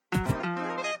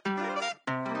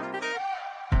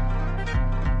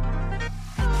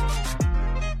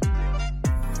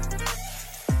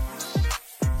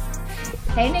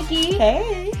Hey, Nikki.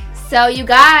 Hey. So, you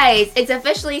guys, it's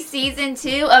officially season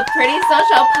 2 of Pretty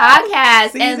Social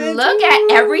Podcast. And look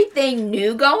at everything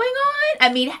new going on.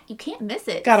 I mean, you can't miss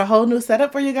it. Got a whole new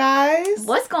setup for you guys.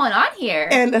 What's going on here?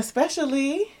 And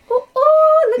especially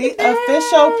look the at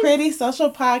this. official Pretty Social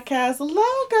Podcast logo.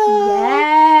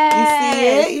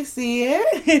 Yes. You see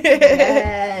it?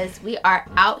 Yes. We are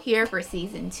out here for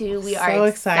season 2. We are so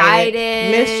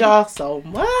excited. Miss y'all so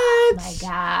much. Oh my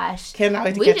gosh. Cannot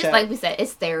wait to catch up. Like we said,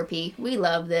 it's therapy. We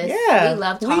love this. Yeah. We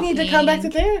love talking. We need to come back to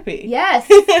therapy. Yes.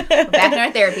 We're back in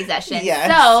our therapy session.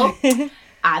 Yes. So,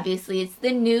 obviously, it's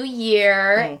the new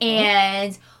year. Mm-hmm.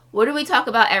 And what do we talk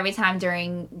about every time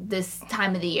during this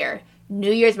time of the year?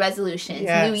 New Year's resolutions.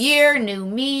 Yes. New year, new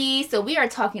me. So we are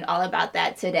talking all about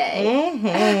that today.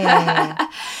 Mm-hmm.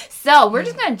 So we're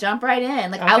just going to jump right in.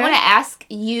 Like, Okay. I want to ask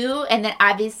you, and then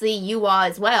obviously you all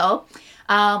as well,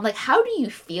 like, how do you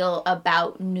feel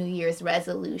about New Year's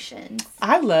resolutions?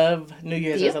 I love New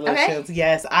Year's Do you? resolutions. Okay.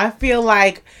 Yes. I feel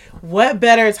like what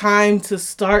better time to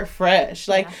start fresh?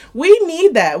 Like, Yeah. we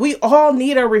need that. We all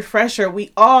need a refresher.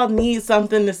 We all need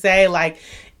something to say, like,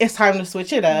 it's time to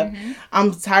switch it up. Mm-hmm.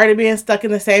 I'm tired of being stuck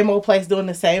in the same old place doing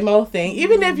the same old thing.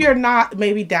 Even if you're not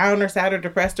maybe down or sad or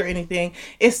depressed or anything,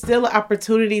 it's still an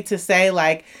opportunity to say,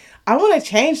 like, I want to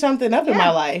change something up in my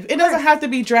life. It doesn't have to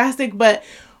be drastic, but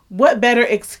what better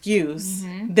excuse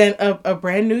than a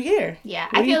brand new year? Yeah,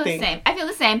 What I do you feel the think? same. I feel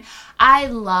the same. I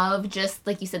love just,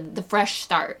 like you said, the fresh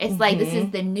start. It's like, this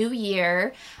is the new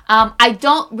year. I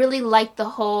don't really like the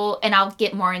whole, and I'll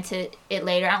get more into it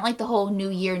later, I don't like the whole new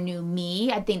year, new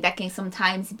me. I think that can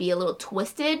sometimes be a little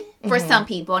twisted for some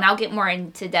people, and I'll get more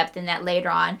into depth in that later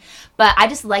on. But I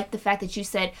just like the fact that you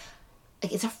said,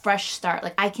 like, it's a fresh start.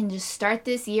 Like, I can just start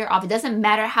this year off. It doesn't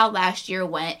matter how last year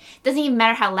went. It doesn't even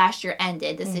matter how last year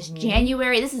ended. This is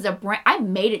January. This is I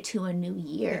made it to a new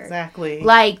year. Exactly.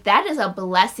 Like, that is a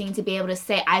blessing to be able to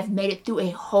say, I've made it through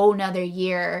a whole nother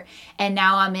year, and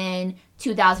now I'm in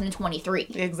 2023.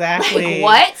 Exactly. Like,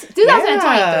 what?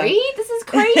 2023? This is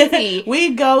crazy.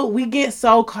 we get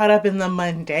so caught up in the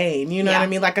mundane. You know what I Yeah.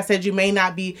 mean? Like I said, you may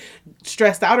not be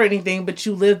stressed out or anything, but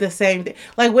you live the same day.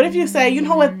 Like, what if you say, you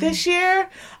know what, this year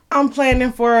I'm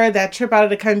planning for that trip out of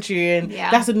the country, and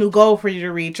that's a new goal for you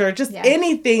to reach, or just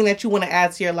anything that you want to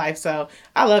add to your life. So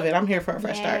I love it. I'm here for a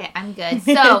fresh start. I'm good.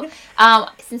 So,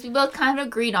 since we both kind of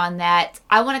agreed on that,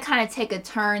 I want to kind of take a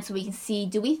turn so we can see,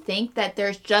 do we think that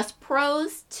there's just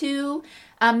pros to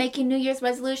making New Year's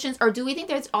resolutions, or do we think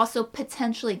there's also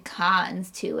potentially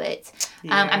cons to it?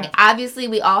 I mean, obviously,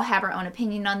 we all have our own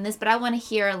opinion on this, but I want to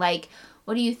hear, like,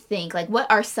 what do you think? Like, what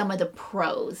are some of the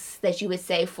pros that you would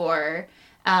say for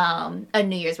a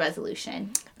New Year's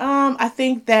resolution? I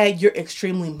think that you're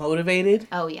extremely motivated.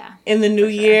 Oh, yeah. In the new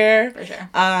year. For sure.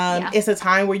 It's a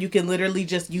time where you can literally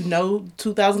just,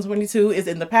 2022 is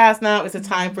in the past now. It's a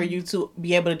time for you to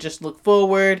be able to just look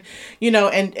forward,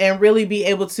 and really be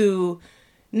able to,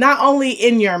 not only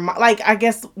in your mind, like, I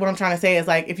guess what I'm trying to say is,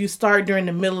 like, if you start during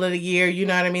the middle of the year, you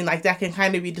know what I mean? Like, that can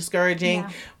kind of be discouraging,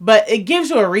 but it gives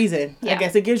you a reason. I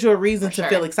guess it gives you a reason to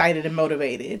feel excited and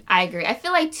motivated. I agree. I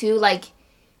feel like, too, like,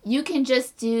 you can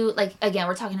just do, like, again,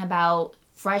 we're talking about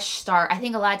fresh start. I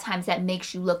think a lot of times that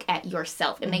makes you look at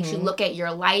yourself. It makes you look at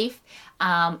your life,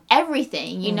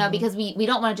 everything, because we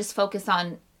don't want to just focus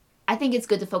on, I think it's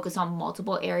good to focus on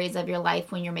multiple areas of your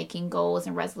life when you're making goals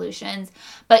and resolutions,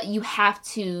 but you have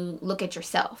to look at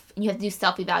yourself. You have to do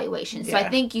self-evaluation. So I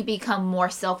think you become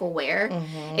more self-aware.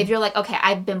 If you're like, okay,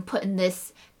 I've been putting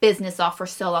this business off for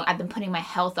so long. I've been putting my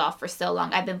health off for so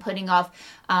long. I've been putting off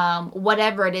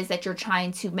whatever it is that you're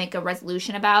trying to make a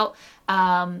resolution about.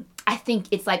 I think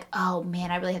it's like, oh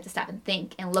man, I really have to stop and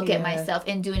think and look at myself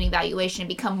and do an evaluation and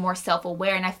become more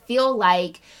self-aware. And I feel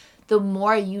like the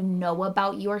more you know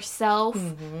about yourself,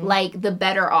 like, the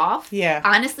better off. Yeah.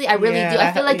 Honestly, I really do.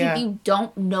 I feel like if you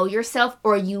don't know yourself,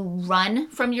 or you run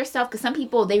from yourself, because some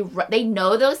people, they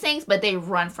know those things, but they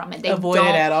run from it. They avoid it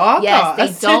at all costs.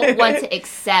 Yes, they don't want to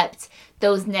accept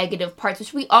those negative parts,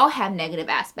 which we all have negative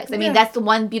aspects. I mean, that's the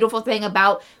one beautiful thing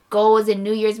about goals and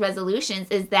New Year's resolutions,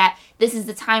 is that this is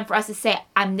the time for us to say,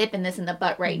 I'm nipping this in the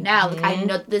butt right now. Like, I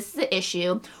know this is an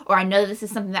issue, or I know this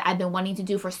is something that I've been wanting to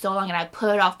do for so long, and I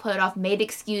put it off, made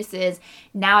excuses.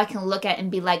 Now I can look at it and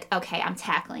be like, okay, I'm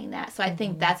tackling that. So I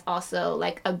think that's also,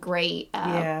 like, a great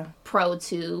pro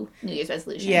to New Year's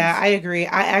resolutions. Yeah, I agree.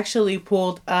 I actually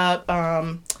pulled up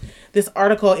this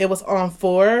article. It was on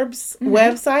Forbes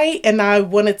website, and I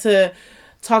wanted to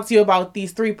talk to you about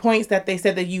these 3 points that they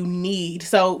said that you need.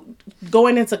 So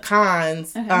going into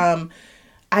cons,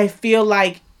 I feel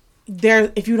like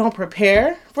if you don't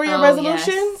prepare for your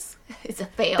resolutions, It's a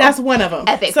fail. That's one of them.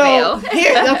 Epic so fail.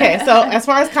 So as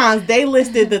far as cons, they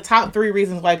listed the top 3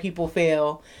 reasons why people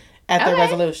fail at their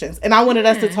resolutions. And I wanted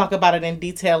us to talk about it in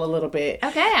detail a little bit.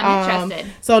 Okay, I'm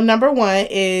interested. So number 1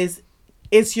 is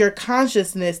it's your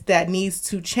consciousness that needs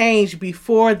to change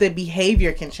before the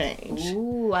behavior can change.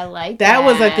 Ooh, I like that. That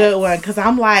was a good one, because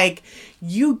I'm like,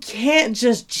 you can't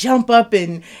just jump up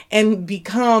and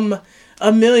become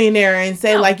a millionaire and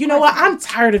say, like, you know what, I'm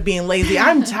tired of being lazy.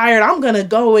 I'm tired. I'm going to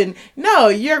go and... No,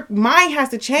 your mind has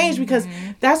to change, because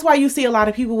that's why you see a lot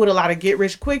of people with a lot of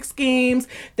get-rich-quick schemes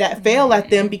that fail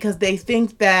at them, because they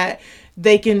think that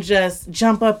they can just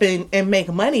jump up and make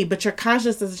money, but your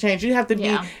consciousness has changed. You have to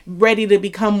be ready to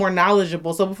become more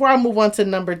knowledgeable. So before I move on to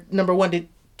number 1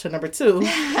 to number 2,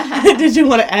 did you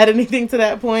want to add anything to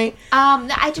that point?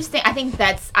 I think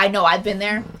that's... I know I've been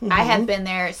there. I have been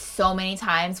there so many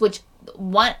times, which...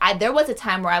 there was a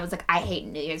time where I was like, I hate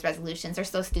New Year's resolutions. They're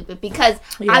so stupid, because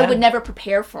I would never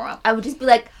prepare for them. I would just be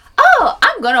like, oh,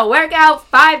 I'm going to work out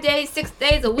 5 days, 6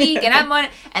 days a week, and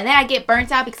and then I get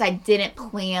burnt out because I didn't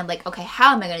plan, like, okay,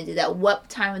 how am I going to do that? What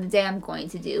time of the day I'm going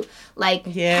to do? Like,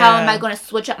 how am I going to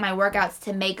switch up my workouts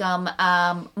to make them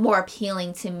more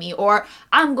appealing to me? Or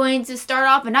I'm going to start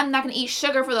off and I'm not going to eat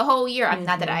sugar for the whole year. I'm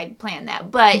not that I planned that,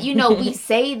 but, we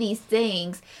say these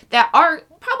things that are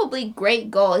probably great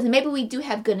goals, and maybe we do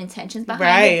have good intentions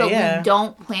behind it, but we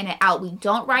don't plan it out. We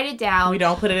don't write it down. We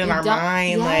don't put it in our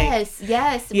mind. Yes.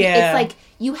 It's like,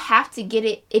 you have to get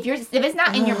it. If it's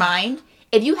not in your mind,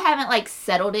 if you haven't, like,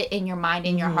 settled it in your mind,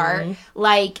 in your heart,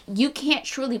 like, you can't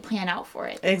truly plan out for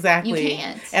it. Exactly. You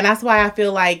can't. And that's why I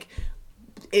feel like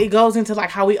it goes into, like,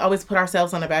 how we always put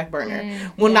ourselves on the back burner.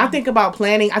 When I think about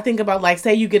planning, I think about, like,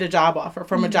 say you get a job offer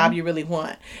from a job you really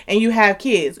want, and you have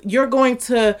kids. You're going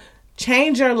to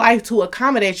change your life to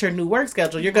accommodate your new work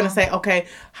schedule. You're going to say, okay,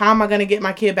 how am I going to get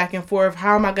my kid back and forth?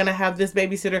 How am I going to have this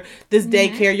babysitter, this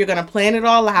daycare? You're going to plan it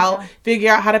all out,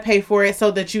 figure out how to pay for it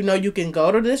so that you can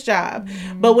go to this job.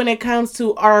 But when it comes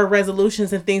to our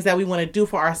resolutions and things that we want to do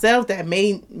for ourselves that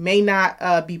may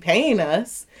not be paying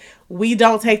us, we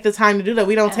don't take the time to do that.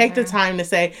 We don't take the time to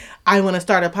say, I want to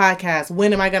start a podcast.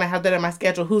 When am I going to have that in my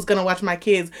schedule? Who's going to watch my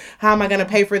kids? How am I going to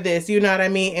pay for this? You know what I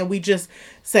mean? And we just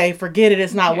say, forget it.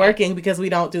 It's not working, because we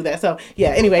don't do that. So,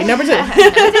 anyway, number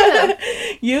 2.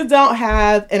 You don't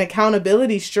have an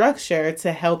accountability structure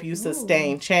to help you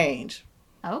sustain change.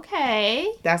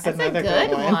 Okay. That's another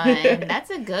good one. That's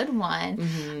a good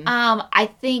one. I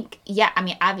think,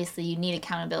 obviously you need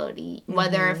accountability,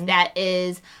 whether if that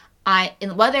is...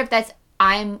 whether if that's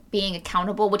I'm being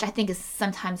accountable, which I think is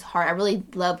sometimes hard. I really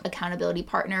love accountability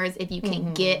partners if you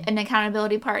can get an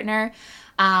accountability partner.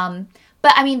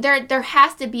 But there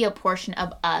has to be a portion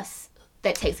of us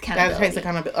that takes accountability. That takes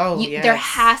accountability. Oh, yes. There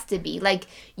has to be. Like,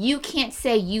 you can't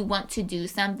say you want to do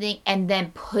something and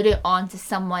then put it on to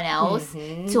someone else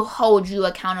to hold you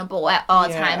accountable at all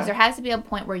times. There has to be a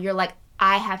point where you're like,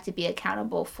 I have to be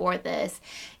accountable for this.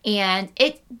 And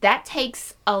that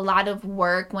takes a lot of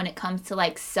work when it comes to,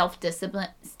 like, self-discipline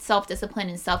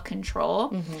and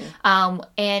self-control.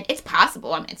 And it's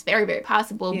possible. It's very, very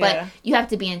possible, but you have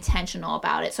to be intentional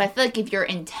about it. So I feel like if you're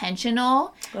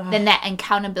intentional, then that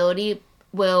accountability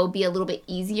will be a little bit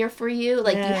easier for you.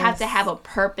 Like, you have to have a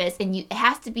purpose, and it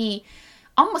has to be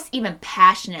almost even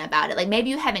passionate about it. Like, maybe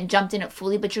you haven't jumped in it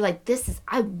fully, but you're like,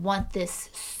 I want this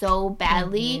so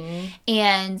badly.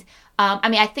 And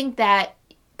I think that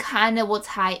kind of will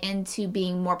tie into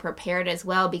being more prepared as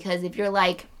well, because if you're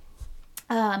like,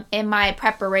 in my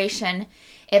preparation,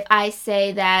 if I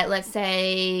say that, let's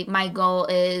say my goal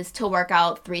is to work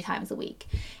out 3 times a week,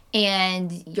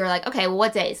 and you're like, okay, well,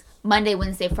 what days? Monday,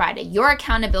 Wednesday, Friday. Your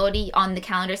accountability on the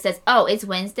calendar says, oh, it's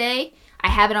Wednesday. I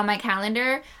have it on my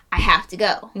calendar. I have to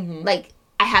go. Like,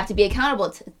 I have to be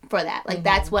accountable for that. Like,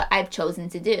 that's what I've chosen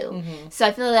to do. So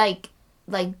I feel like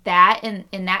that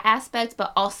in that aspect,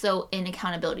 but also in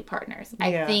accountability partners.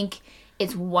 I think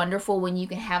it's wonderful when you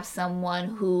can have someone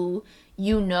who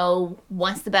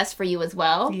wants the best for you as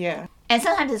well. Yeah. And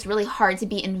sometimes it's really hard to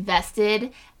be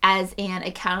invested as an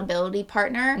accountability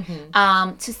partner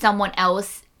to someone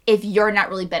else if you're not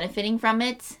really benefiting from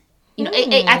it.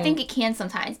 I think it can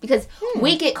sometimes, because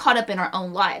we get caught up in our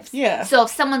own lives. Yeah. So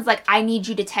if someone's like, I need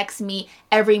you to text me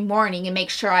every morning and make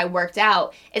sure I worked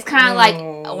out, it's kind of like,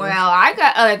 well, I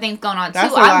got other things going on too.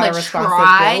 I'm going to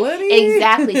try.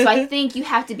 Exactly. So I think you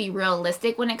have to be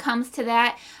realistic when it comes to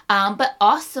that. But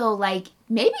also, like,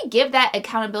 maybe give that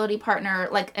accountability partner,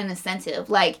 like, an incentive.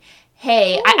 Like,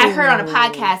 hey, I heard on a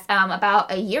podcast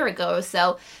about a year ago or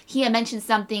so, he had mentioned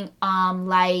something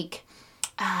like...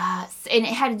 and it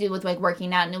had to do with, like,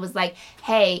 working out, and it was like,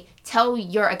 hey, tell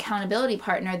your accountability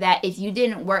partner that if you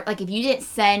didn't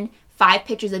send 5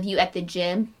 pictures of you at the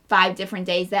gym 5 different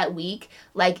days that week,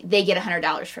 like, they get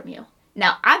 $100 from you.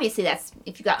 Now, obviously, that's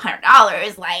if you got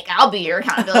 $100, like, I'll be your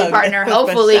accountability partner.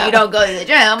 Hopefully, you don't go to the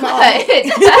gym.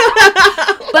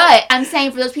 But I'm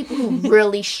saying for those people who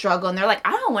really struggle and they're like,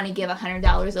 I don't want to give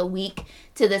 $100 a week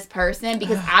to this person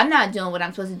because I'm not doing what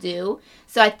I'm supposed to do.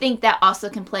 So I think that also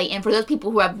can play in for those people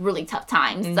who have really tough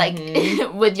times, like,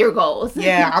 with your goals.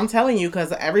 Yeah, I'm telling you,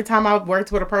 because every time I've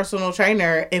worked with a personal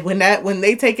trainer, when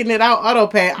they taking it out auto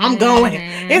pay, I'm going.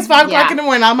 It's 5 o'clock in the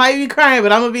morning. I might be crying,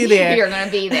 but I'm going to be there. You're going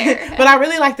to be there. But I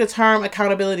really like the term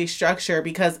accountability structure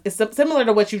because it's similar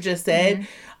to what you just said.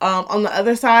 On the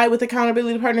other side with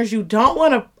accountability partners, you don't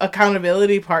want an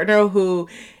accountability partner who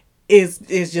is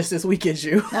just as weak as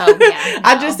you. Oh, yeah, no.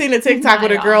 I just seen a TikTok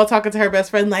with a girl talking to her best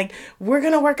friend like, we're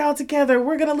going to work out together.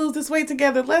 We're going to lose this weight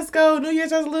together. Let's go. New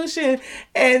Year's resolution.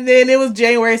 And then it was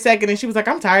January 2nd and she was like,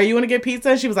 I'm tired. You want to get pizza?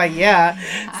 And she was like, yeah.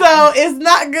 So it's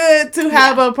not good to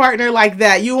have a partner like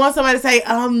that. You want somebody to say,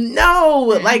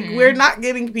 no, like, we're not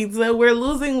getting pizza. We're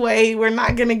losing weight. We're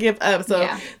not going to give up. So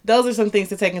those are some things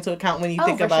to take into account when you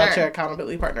think about your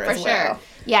accountability partner as well.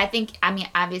 Yeah, I mean,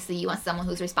 obviously you want someone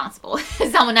who's responsible.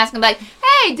 Someone that's going to be like,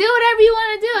 hey, do whatever you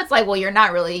want to do. It's like, well, you're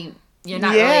not really being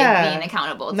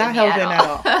accountable to not me helping at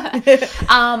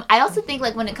all. I also think,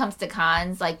 like, when it comes to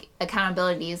cons, like,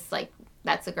 accountability is, like,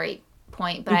 that's a great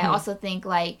point. But I also think,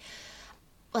 like,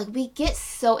 we get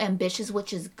so ambitious,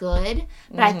 which is good,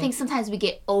 but I think sometimes we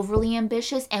get overly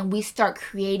ambitious and we start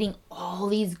creating all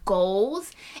these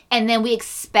goals and then we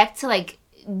expect to, like,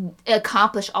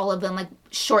 accomplish all of them, like,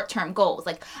 short-term goals.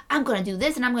 Like, I'm going to do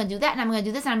this and I'm going to do that and I'm going to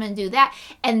do this and I'm going to do that.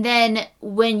 And then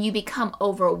when you become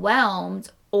overwhelmed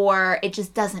or it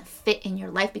just doesn't fit in your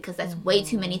life because that's way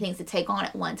too many things to take on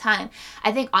at one time,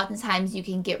 I think oftentimes you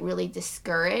can get really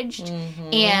discouraged.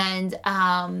 And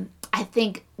I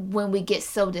think when we get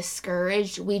so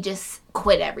discouraged, we just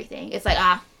quit everything. It's like,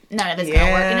 none of it's going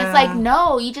to work. And it's like,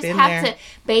 no, you just have to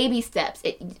baby steps.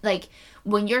 Like,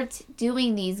 when you're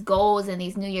doing these goals and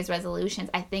these New Year's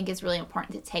resolutions, I think it's really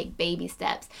important to take baby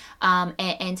steps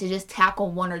and to just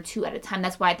tackle 1 or 2 at a time.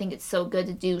 That's why I think it's so good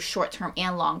to do short-term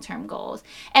and long-term goals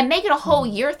and make it a whole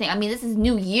year thing. I mean, this is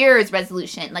New Year's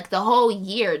resolution, like the whole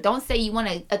year. Don't say you want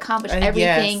to accomplish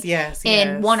everything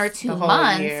in 1 or 2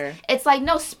 months. It's like,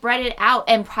 no, spread it out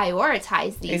and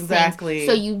prioritize these things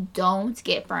so you don't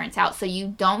get burnt out, so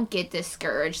you don't get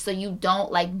discouraged, so you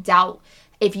don't, like, doubt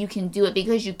if you can do it,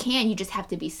 because you can. You just have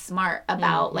to be smart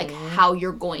about like how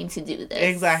you're going to do this.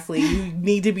 Exactly. You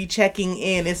need to be checking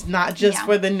in. It's not just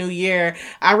for the new year.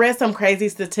 I read some crazy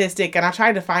statistic and I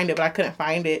tried to find it, but I couldn't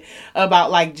find it, about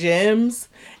like gyms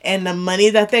and the money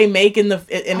that they make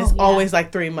it's always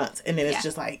like 3 months and then it's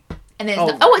just like, and then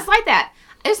it's like that.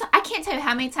 I can't tell you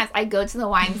how many times I go to the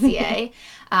YMCA.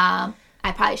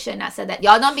 I probably should not have said that.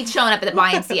 Y'all don't be showing up at the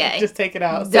YMCA. Just take it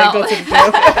out. Don't. Go to the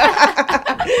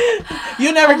gym.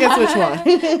 You never guess which one.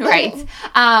 Right.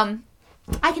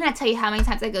 I cannot tell you how many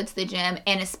times I go to the gym,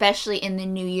 and especially in the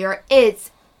new year,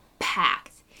 it's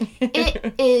packed.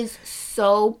 It is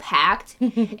so packed,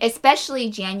 especially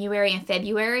January and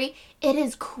February. It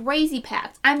is crazy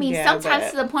packed. I mean, sometimes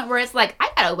to the point where it's like,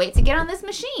 I gotta wait to get on this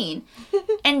machine.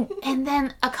 and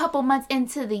then a couple months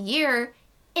into the year,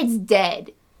 it's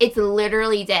dead. It's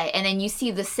literally dead. And then you see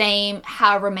the same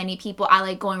however many people. I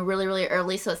like going really, really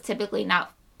early, so it's typically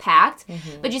not packed.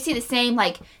 But you see the same,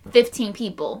 like, 15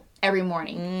 people every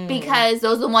morning. Because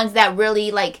those are the ones that really,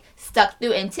 like, stuck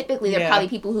through. And typically they're probably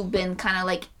people who've been kind of,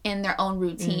 like, in their own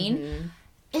routine.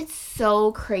 It's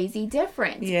so crazy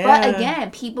different. But again,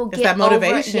 people get that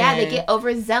motivation. They get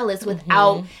overzealous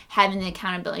without having the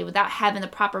accountability, without having the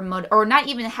proper or not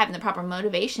even having the proper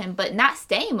motivation, but not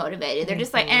staying motivated. They're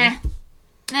just like,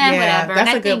 whatever.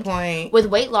 That's a good point. With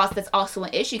weight loss, that's also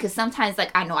an issue because sometimes,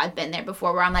 like, I know I've been there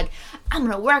before where I'm like, I'm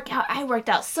going to work out. I worked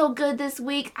out so good this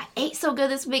week. I ate so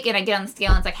good this week. And I get on the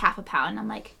scale and it's like half a pound. And I'm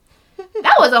like,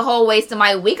 that was a whole waste of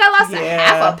my week. I lost a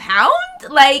half a pound.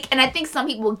 Like, and I think some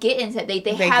people get into it. They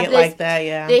have this, like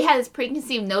that, they have this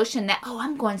preconceived notion that,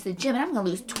 I'm going to the gym and I'm going to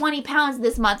lose 20 pounds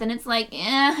this month. And it's like,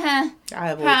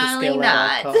 probably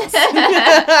not. Probably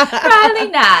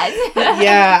not.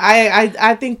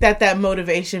 I think that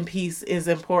motivation piece is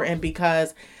important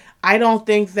because I don't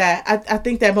think that, I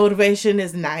think that motivation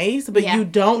is nice, but you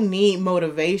don't need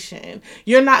motivation.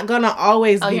 You're not going to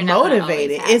always be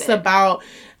motivated. It's about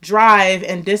drive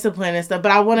and discipline and stuff.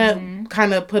 But I want to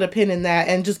kind of put a pin in that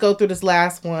and just go through this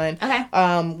last one,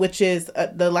 which is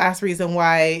the last reason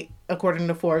why, according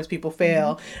to Forbes, people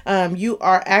fail. You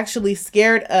are actually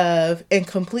scared of and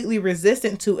completely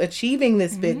resistant to achieving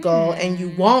this big goal, and you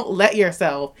won't let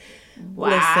yourself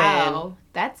listen.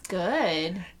 That's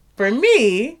good. for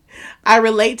me, I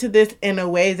relate to this in a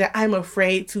way that I'm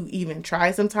afraid to even try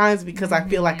sometimes because I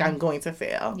feel like I'm going to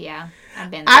fail. Yeah,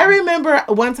 I've been there. I remember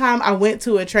one time I went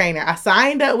to a trainer. I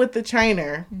signed up with the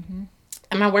trainer.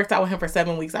 And I worked out with him for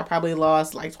 7 weeks. I probably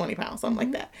lost like 20 pounds,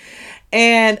 something like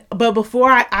that. But before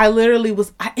I literally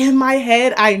was, in my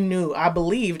head, I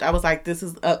believed. I was like, this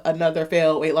is another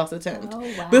failed weight loss attempt. Oh,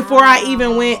 wow. Before I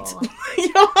even went,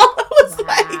 I was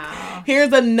like,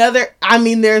 here's another,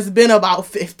 there's been about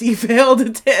 50 failed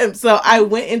attempts. So I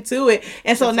went into it.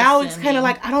 And so now it's kind of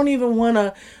like, I don't even want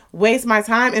to waste my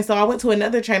time. And so I went to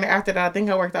another trainer after that. I think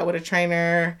I worked out with a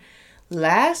trainer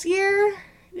last year.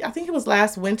 I think it was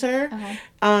last winter.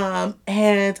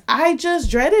 And I just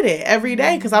dreaded it every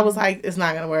day because I was like, it's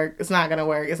not going to work. It's not going to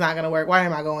work. It's not going to work. Why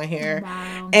am I going here?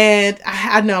 Wow. And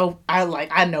I know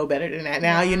better than that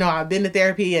now. You know, I've been to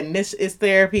therapy and this is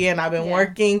therapy and I've been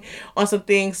working on some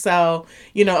things. So,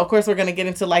 you know, of course we're going to get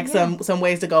into like some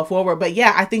ways to go forward. But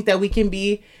yeah, I think that we can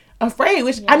be afraid,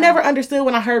 which I never understood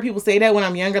when I heard people say that when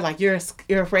I'm younger, like you're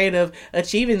afraid of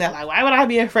achieving that. Like, why would I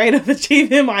be afraid of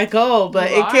achieving my goal?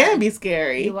 But it can be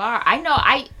scary. You are. I know.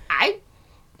 I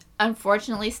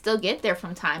unfortunately still get there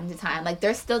from time to time. Like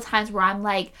there's still times where I'm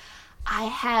like, I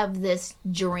have this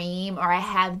dream or I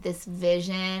have this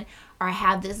vision or I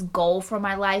have this goal for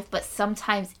my life, but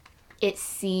sometimes it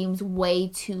seems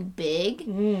way too big.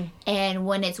 And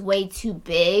when it's way too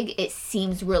big, it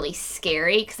seems really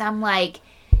scary because I'm like,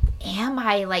 am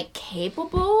I like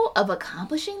capable of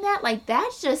accomplishing that? Like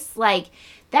that's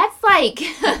like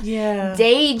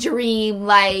daydream.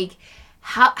 Like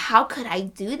how could I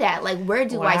do that? Like where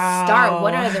do I start?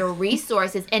 What are the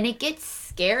resources? And it gets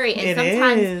scary.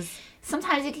 And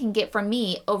sometimes it can get, for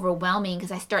me, overwhelming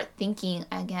because I start thinking,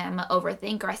 again, I'm an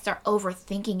overthinker. I start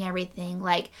overthinking everything.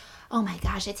 Like, oh my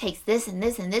gosh, it takes this and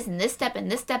this and this and this step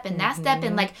and this step and that step.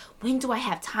 And like, when do I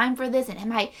have time for this? And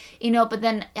am I, but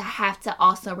then I have to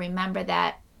also remember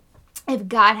that if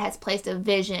God has placed a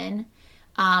vision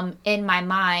in my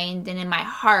mind and in my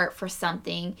heart for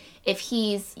something, if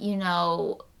he's,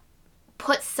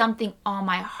 put something on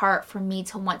my heart for me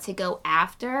to want to go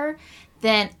after,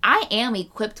 then I am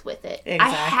equipped with it. Exactly. I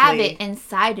have it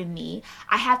inside of me.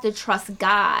 I have to trust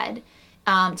God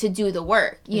to do the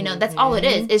work. That's all it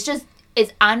is.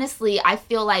 It's honestly, I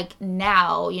feel like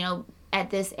now, at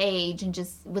this age and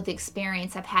just with the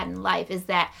experience I've had in life, is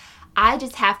that I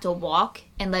just have to walk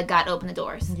and let God open the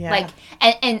doors. Yeah. Like,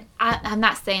 and I'm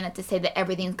not saying that to say that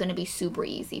everything's going to be super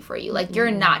easy for you. Like,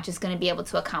 you're not just going to be able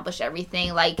to accomplish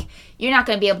everything. Like, you're not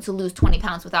going to be able to lose 20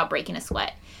 pounds without breaking a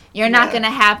sweat. You're not going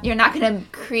to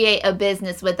create a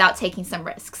business without taking some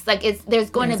risks. Like, there's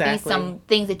going to be some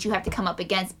things that you have to come up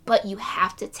against, but you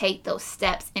have to take those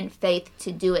steps in faith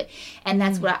to do it. And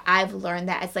that's what I've learned,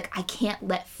 that it's like, I can't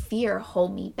let fear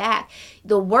hold me back.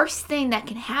 The worst thing that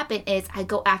can happen is I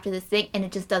go after this thing and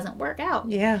it just doesn't work out.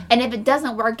 Yeah. And if it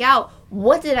doesn't work out,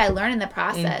 what did I learn in the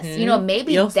process?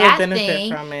 Maybe you'll that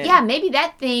thing, from it. Yeah, maybe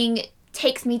that thing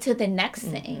takes me to the next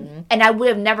thing. And I would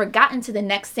have never gotten to the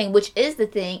next thing, which is the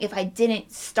thing, if I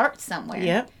didn't start somewhere.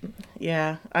 Yep.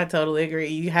 Yeah, I totally agree.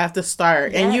 You have to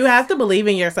start. Yes. And you have to believe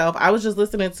in yourself. I was just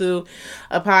listening to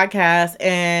a podcast,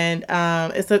 and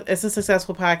it's a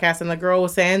successful podcast, and the girl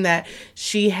was saying that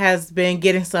she has been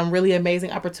getting some really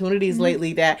amazing opportunities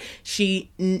lately, that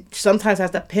she sometimes has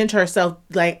to pinch herself,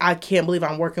 like, I can't believe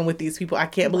I'm working with these people. I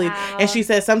can't believe. And she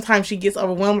said sometimes she gets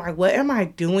overwhelmed, like, what am I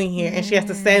doing here? And she has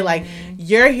to say, like,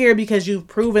 you're here because you've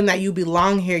proven that you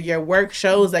belong here. Your work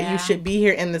shows that you should be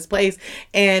here in this place.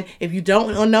 And if you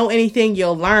don't know anything,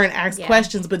 you'll learn, ask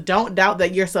questions, but don't doubt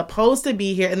that you're supposed to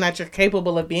be here and that you're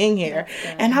capable of being here.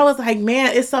 And I was like,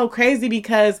 man, it's so crazy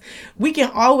because we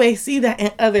can always see that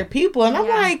in other people. And I'm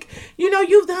like,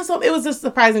 you've done so. It was just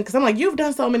surprising because I'm like, you've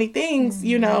done so many things,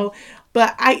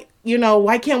 but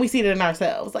why can't we see it in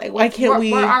ourselves? Like, why can't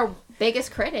we? We're our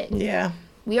biggest critic. Yeah.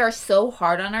 We are so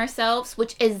hard on ourselves,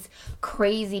 which is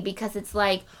crazy because it's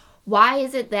like, why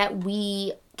is it that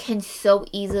we can so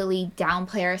easily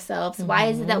downplay ourselves? Why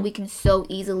is it that we can so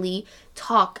easily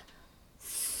talk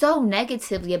so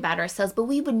negatively about ourselves, but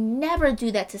we would never do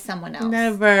that to someone else?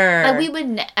 Never. Like, we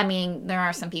would, there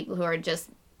are some people who are just,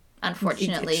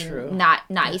 unfortunately, not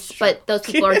nice, but those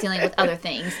people are dealing with other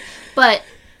things. But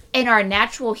in our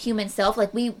natural human self,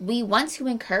 like, we want to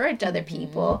encourage other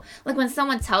people. Like, when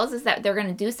someone tells us that they're going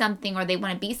to do something or they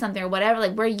want to be something or whatever,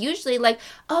 like, we're usually like,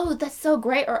 oh, that's so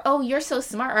great, or oh, you're so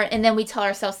smart, and then we tell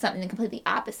ourselves something completely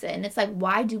opposite. And it's like,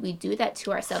 why do we do that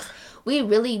to ourselves? We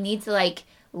really need to, like,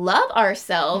 love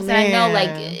ourselves. Man. And I know, like,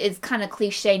 it's kind of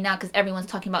cliche now because everyone's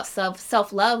talking about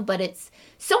self-love, but it's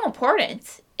so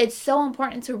important. It's so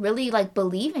important to really, like,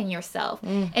 believe in yourself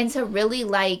and to really,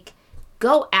 like,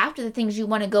 go after the things you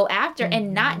want to go after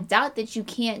and not doubt that you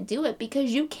can't do it,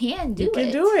 because you can do it. You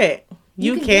can do it.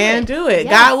 You can do it.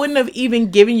 Yes. God wouldn't have even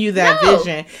given you that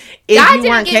vision if God you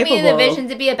weren't didn't give capable. me the vision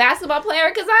to be a basketball player,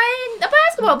 because I ain't a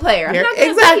basketball player. I'm not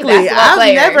Exactly.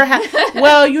 I've never had.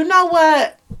 Well, you know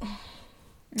what?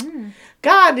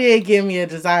 God did give me a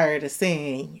desire to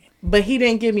sing, but He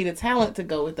didn't give me the talent to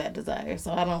go with that desire.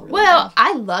 So I don't really know.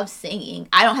 I love singing.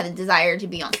 I don't have the desire to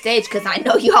be on stage because I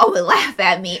know y'all would laugh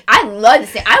at me. I love to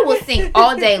sing. I will sing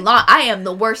all day long. I am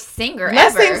the worst singer ever.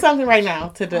 Let's sing something right now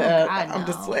to the. I'm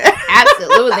just swearing.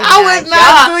 Absolutely. I would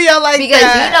not do y'all like because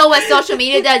that. You know what social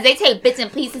media does? They take bits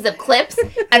and pieces of clips,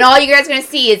 and all you guys are going to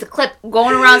see is a clip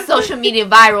going around social media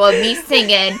viral of me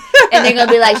singing, and they're going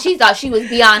to be like, she thought she was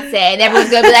Beyonce, and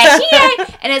everyone's going to be like, she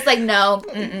ain't. And it's like, no,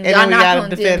 y'all not going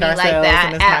to do me like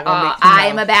that at all. I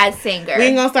am a bad singer. We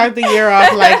ain't going to start the year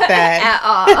off like that. At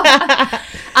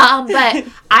all. But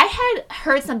I had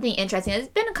heard something interesting. It's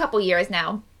been a couple years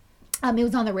now. It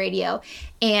was on the radio,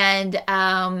 and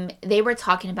they were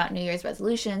talking about New Year's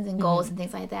resolutions and goals and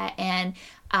things like that. And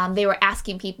they were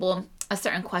asking people a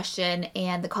certain question,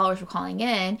 and the callers were calling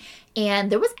in.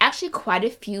 And there was actually quite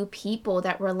a few people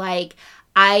that were like,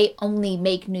 I only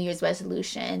make New Year's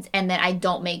resolutions, and then I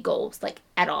don't make goals, like,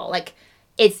 at all. Like,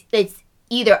 it's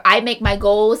either I make my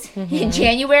goals in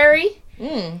January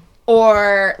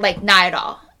or, like, not at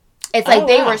all. It's like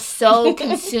they were so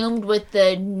consumed with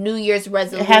the New Year's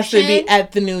resolution. It has to be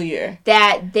at the New Year.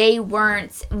 That they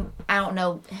weren't, I don't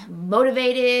know,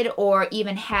 motivated or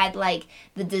even had, like,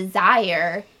 the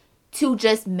desire to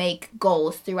just make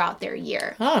goals throughout their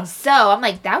year. Huh. So I'm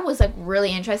like, that was, like,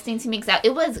 really interesting to me. Because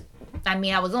it was, I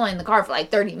mean, I was only in the car for, like,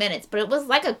 30 minutes. But it was,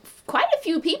 like, quite a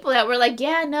few people that were like,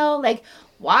 yeah, no, like,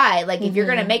 why? Like, if you're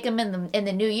going to make them in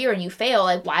the new year and you fail,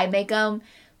 like, why make them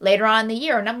later on in the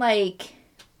year? And I'm like,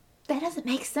 that doesn't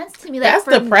make sense to me. Like, that's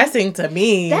depressing to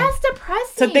me. That's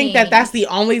depressing. To think that that's the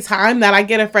only time that I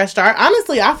get a fresh start.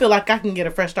 Honestly, I feel like I can get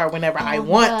a fresh start whenever I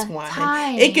want one.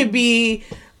 It could be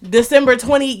December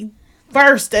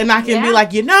 21st, and I can be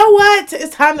like, you know what?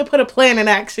 It's time to put a plan in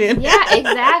action. Yeah,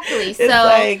 exactly. It's so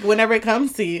like whenever it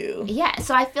comes to you. Yeah,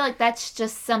 so I feel like that's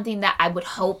just something that I would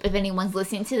hope if anyone's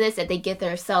listening to this, that they get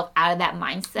themselves out of that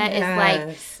mindset. Yes.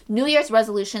 It's like New Year's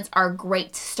resolutions are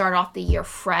great to start off the year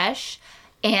fresh.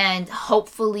 And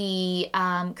hopefully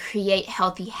create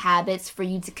healthy habits for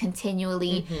you to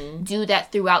continually do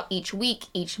that throughout each week,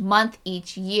 each month,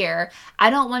 each year. I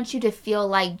don't want you to feel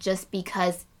like just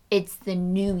because it's the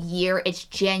new year, it's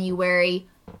January,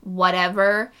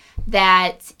 whatever,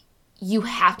 that you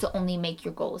have to only make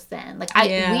your goals then. Like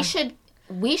we should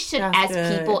that's as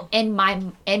good. People, in my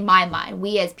mind,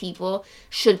 we as people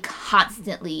should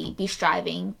constantly be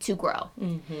striving to grow.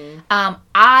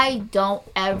 I don't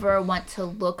ever want to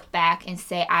look back and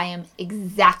say I am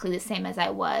exactly the same as I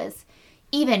was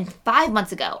even 5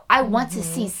 months ago. I want to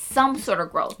see some sort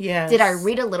of growth. Yes. Did I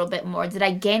read a little bit more? Did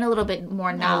I gain a little bit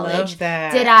more knowledge? I love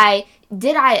that.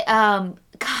 Did I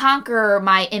conquer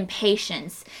my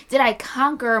impatience? Did I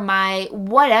conquer my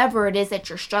whatever it is that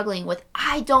you're struggling with?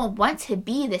 I don't want to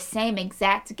be the same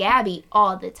exact Gabby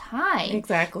all the time.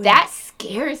 Exactly. That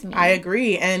scares me. I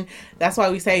agree. And that's why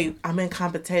we say I'm in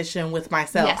competition with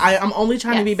myself. Yes. I'm only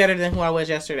trying to be better than who I was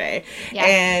yesterday. Yes.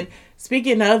 And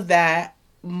speaking of that,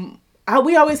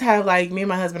 we always have, like, me and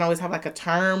my husband always have, like, a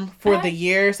term for the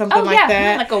year, something like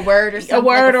that. Like a word or something. A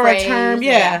word, like, or phrase, a term,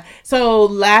 yeah. So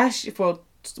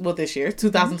this year,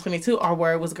 2022, our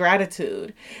word was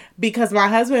gratitude. Because my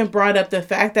husband brought up the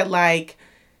fact that, like,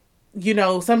 you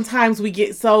know, sometimes we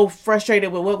get so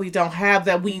frustrated with what we don't have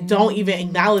that we don't even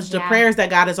acknowledge the prayers that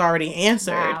God has already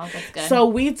answered. Wow, that's good. So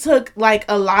we took, like,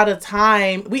 a lot of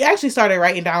time. We actually started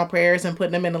writing down prayers and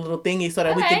putting them in a little thingy so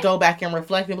that we could go back and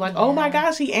reflect and be like, oh my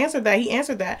gosh, he answered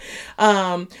that.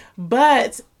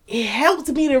 But it helped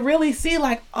me to really see,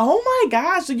 like, oh my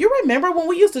gosh, do you remember when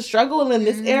we used to struggle in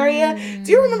this area? Do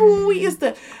you remember when we used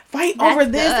to fight over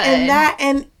this and that?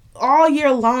 And all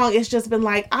year long, it's just been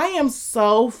like, I am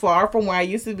so far from where I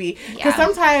used to be. Because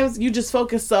sometimes you just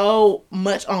focus so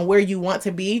much on where you want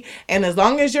to be. And as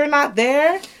long as you're not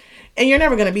there, and you're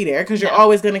never going to be there because you're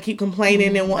always going to keep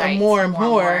complaining and wanting more and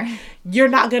more, you're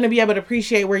not going to be able to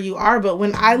appreciate where you are. But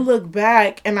when I look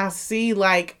back and I see,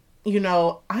 like, you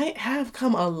know, I have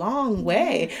come a long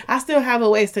way. I still have a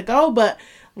ways to go, but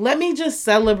let me just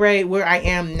celebrate where I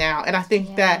am now. And I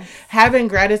think that having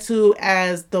gratitude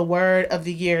as the word of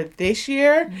the year this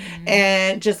year,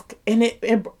 and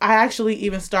I actually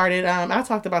even started, I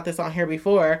talked about this on here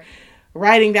before,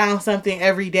 writing down something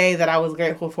every day that I was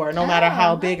grateful for, no matter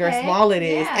how big or small it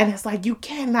is. And it's like, you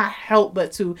cannot help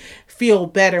but to feel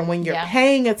better when you're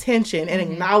paying attention and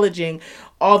acknowledging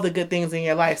all the good things in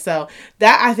your life. So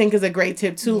that I think is a great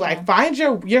tip too. Like find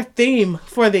your theme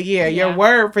for the year, your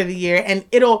word for the year, and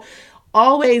it'll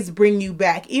always bring you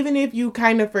back. Even if you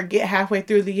kind of forget halfway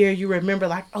through the year, you remember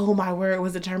like, oh, my word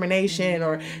was determination,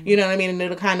 or you know what I mean, and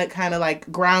it'll kind of like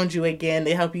ground you again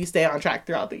to help you stay on track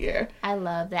throughout the year. I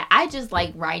love that. I just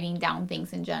like writing down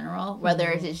things in general, whether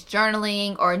it's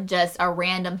journaling or just a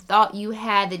random thought you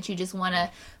had that you just want to,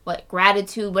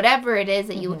 gratitude, whatever it is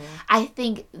that you, I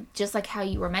think just like how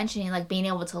you were mentioning, like being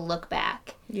able to look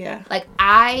back. Yeah. Like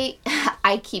I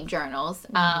keep journals,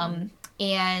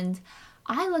 and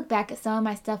I look back at some of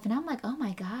my stuff and I'm like, oh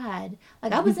my God,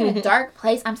 like I was in a dark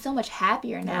place. I'm so much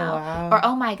happier now. Oh, wow. Or,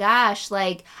 oh my gosh,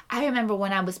 like I remember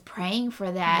when I was praying for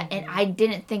that and I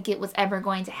didn't think it was ever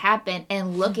going to happen,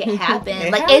 and look, it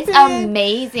happened. It's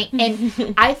amazing.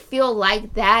 And I feel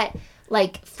like that,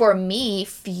 like for me,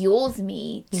 fuels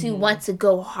me to want to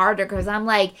go harder, because I'm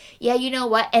like, yeah, you know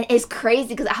what? And it's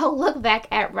crazy because I'll look back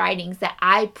at writings that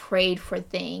I prayed for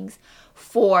things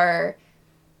for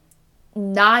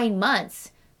 9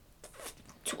 months,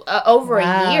 over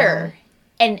a year,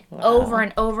 and over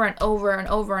and over and over and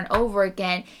over and over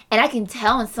again. And I can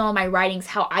tell in some of my writings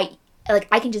how I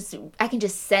can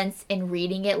just sense in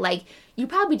reading it, like you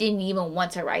probably didn't even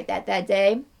want to write that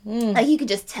day. Like you could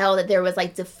just tell that there was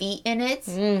like defeat in it,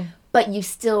 but you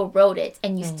still wrote it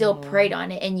and you still prayed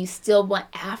on it and you still went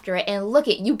after it, and look,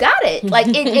 you got it. Like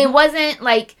it wasn't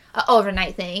like an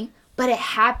overnight thing, but it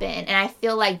happened. And I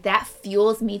feel like that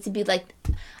fuels me to be like,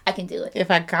 I can do it.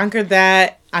 If I conquered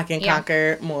that, I can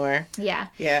conquer more. Yeah.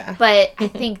 Yeah. But I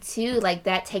think too, like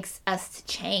that takes us to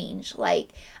change.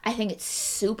 Like I think it's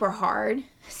super hard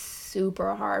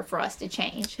for us to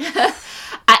change.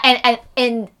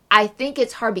 And I think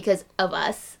it's hard because of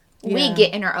us. We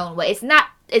get in our own way.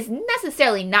 It's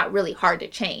necessarily not really hard to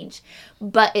change,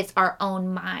 but it's our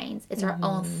own minds. It's our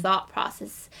own thought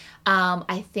process.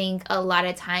 I think a lot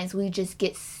of times we just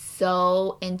get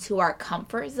so into our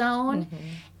comfort zone,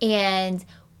 and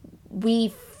we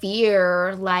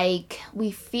fear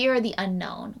the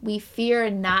unknown. We fear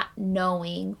not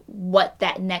knowing what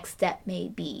that next step may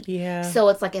be. Yeah. So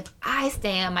it's like, if I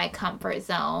stay in my comfort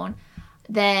zone,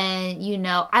 then,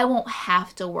 I won't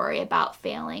have to worry about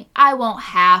failing. I won't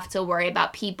have to worry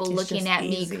about people looking at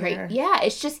me crazy. Yeah,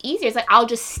 it's just easier. It's like, I'll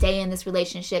just stay in this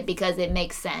relationship because it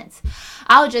makes sense.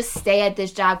 I'll just stay at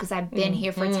this job because I've been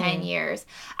here for 10 years.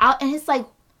 And it's like,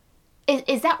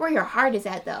 is that where your heart is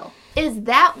at, though? Is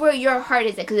that where your heart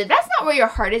is at? Because if that's not where your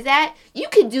heart is at, you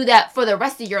can do that for the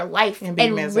rest of your life and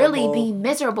really be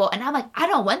miserable. And I'm like, I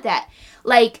don't want that.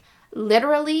 Like,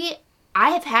 literally,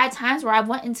 I have had times where I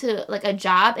went into like a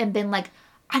job and been like,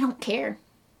 I don't care.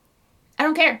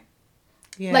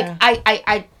 Yeah. Like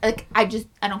I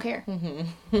don't care.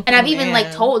 And I've even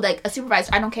like told like a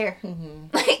supervisor, I don't care.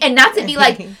 And not to be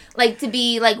like to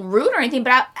be like rude or anything,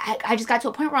 but I just got to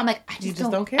a point where I'm like, I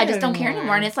just don't care. I just don't care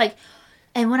anymore. And it's like,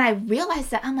 and when I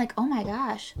realized that, I'm like, oh my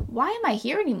gosh, why am I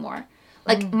here anymore?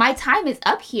 Like my time is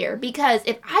up here, because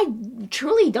if I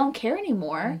truly don't care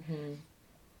anymore,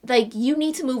 like you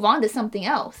need to move on to something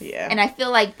else. Yeah. And I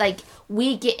feel like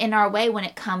we get in our way when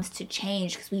it comes to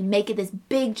change, because we make it this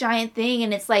big giant thing,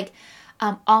 and it's like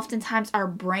oftentimes our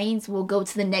brains will go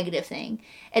to the negative thing.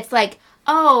 It's like,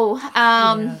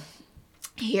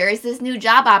 here's this new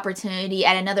job opportunity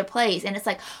at another place, and it's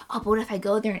like, oh, but what if I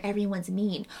go there and everyone's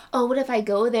mean? Oh, what if I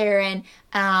go there and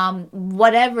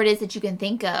whatever it is that you can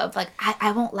think of, like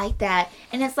I won't like that.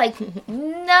 And it's like,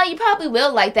 no, you probably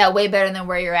will like that way better than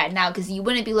where you're at now, because you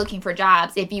wouldn't be looking for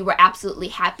jobs if you were absolutely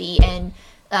happy and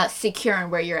secure in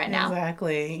where you're at now.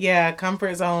 Exactly. Yeah,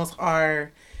 comfort zones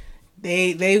are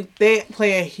They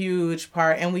play a huge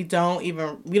part, and we don't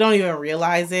even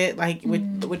realize it. Like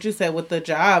with what you said with the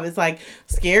job, it's like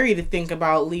scary to think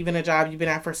about leaving a job you've been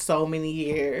at for so many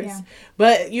years. Yeah.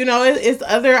 But it's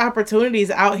other opportunities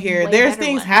out here. There's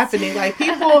things happening. Like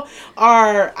people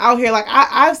are out here. Like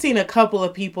I've seen a couple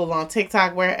of people on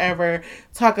TikTok, wherever,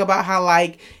 talk about how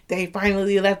like they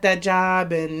finally left that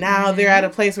job and now they're at a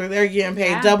place where they're getting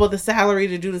paid double the salary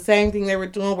to do the same thing they were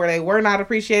doing where they were not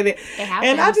appreciated.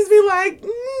 And I just be like,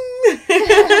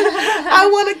 I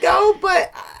want to go,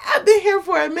 but I've been here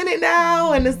for a minute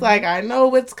now, and it's like, I know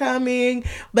what's coming,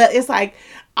 but it's like,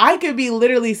 I could be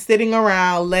literally sitting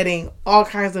around letting all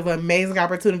kinds of amazing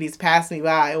opportunities pass me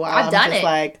by while I've done it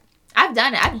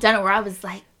where I was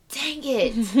like, dang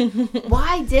it.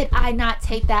 Why did I not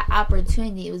take that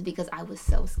opportunity? It was because I was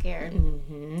so scared.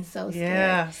 So scared.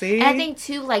 Yeah, see? And I think,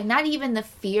 too, like, not even the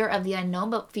fear of the unknown,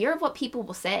 but fear of what people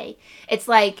will say. It's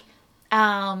like,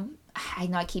 I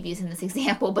know I keep using this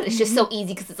example, but it's just so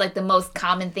easy because it's like the most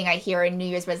common thing I hear in New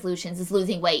Year's resolutions is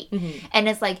losing weight. And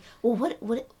it's like, well,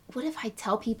 what if I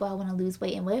tell people I want to lose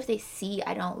weight, and what if they see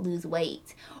I don't lose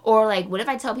weight? Or like, what if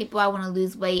I tell people I want to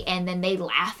lose weight and then they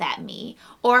laugh at me?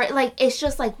 Or like, it's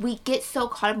just like we get so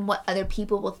caught up in what other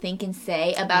people will think and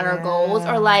say about our goals.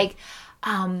 Or like,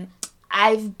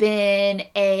 I've been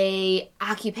a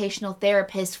occupational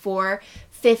therapist for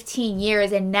 15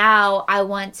 years and now I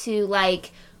want to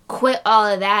like quit all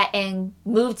of that and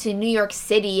move to New York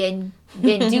City and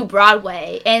do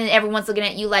Broadway, and everyone's looking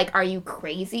at you like, are you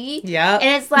crazy? Yeah.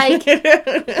 And it's like,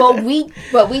 but we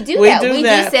do that. We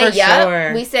do say yeah.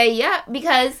 Sure. We say yeah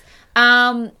because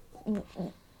I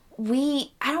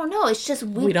don't know, it's just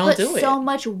we don't put so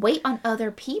much weight on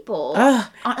other people, on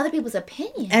other people's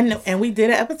opinions. And we did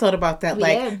an episode about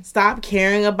that. Stop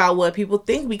caring about what people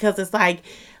think, because it's like,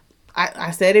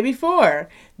 I said it before.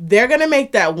 They're going to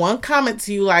make that one comment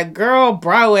to you like, girl,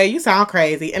 Broadway, you sound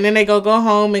crazy. And then they go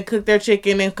home and cook their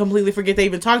chicken and completely forget they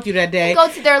even talked to you that day. They go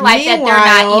to their life that they're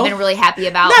not even really happy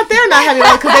about. Not they're not happy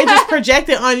about, because they just project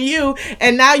it on you.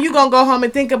 And now you're going to go home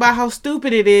and think about how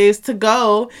stupid it is to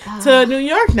go to New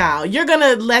York now. You're going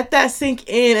to let that sink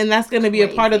in, and that's going to be a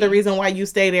part of the reason why you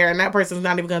stay there. And that person's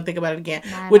not even going to think about it again.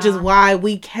 Which is why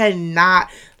we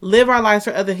cannot live our lives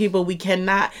for other people. We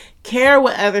cannot care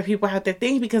what other people have to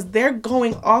think, because they're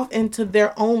going off into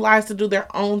their own lives to do their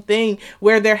own thing,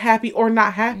 where they're happy or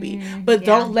not happy. But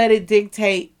don't let it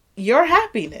dictate your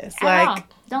happiness.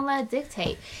 Don't let it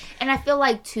dictate. And I feel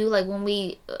like too, like when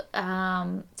we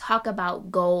talk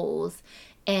about goals,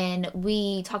 and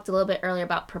we talked a little bit earlier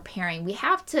about preparing, we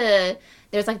have to,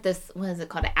 there's like this, what is it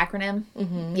called, an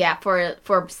acronym? Yeah,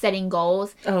 for setting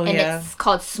goals. And it's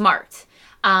called SMART.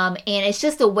 And it's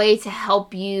just a way to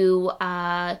help you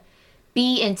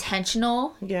be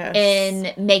intentional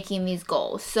in making these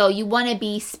goals. So you want to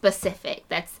be specific.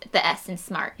 That's the S in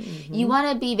SMART. You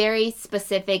want to be very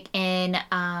specific in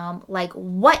like,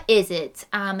 what is it?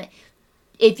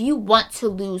 If you want to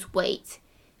lose weight,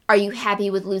 are you happy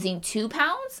with losing 2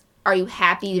 pounds? Are you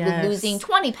happy with losing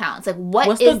 20 pounds? Like,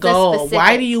 what's the goal?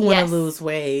 Why do you want to lose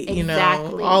weight? You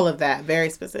know, all of that. Very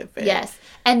specific. Yes.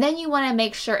 And then you want to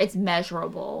make sure it's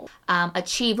measurable,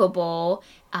 achievable.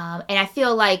 And I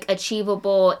feel like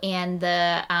achievable and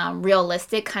the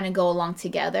realistic kind of go along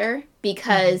together,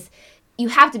 because you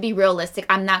have to be realistic.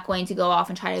 I'm not going to go off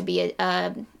and try to be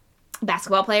a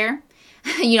basketball player.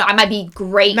 You know, I might be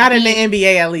great. Not in the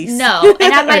NBA, at least. No.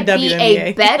 And I might be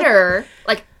a better,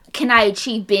 like, can I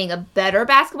achieve being a better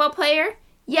basketball player?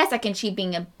 Yes, I can achieve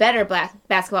being a better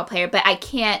basketball player, but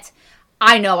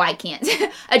I know I can't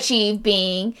achieve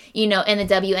being, you know, in the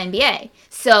WNBA.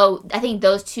 So I think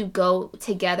those two go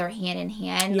together hand in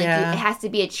hand. Like it has to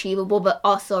be achievable, but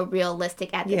also realistic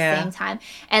at the same time.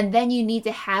 And then you need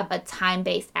to have a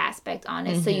time-based aspect on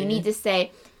it. So you need to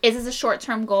say, is this a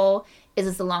short-term goal? Is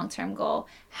this a long-term goal?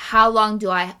 How long do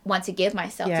I want to give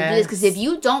myself to do this? Because if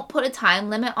you don't put a time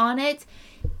limit on it,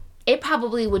 it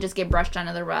probably would just get brushed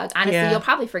under the rug. Honestly, you'll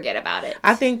probably forget about it.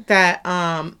 I think that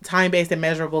time-based and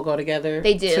measurable go together.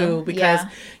 They do. Too, because,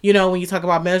 you know, when you talk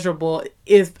about measurable,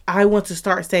 if I want to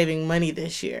start saving money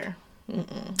this year,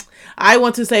 I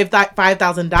want to save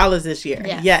 $5,000 this year.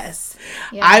 Yes.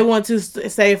 I want to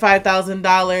save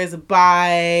 $5,000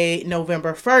 by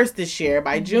November 1st this year,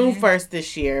 by June 1st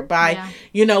this year, by,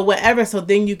 you know, whatever. So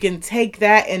then you can take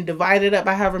that and divide it up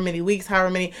by however many weeks,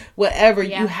 whatever.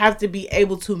 You have to be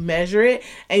able to measure it,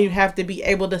 and you have to be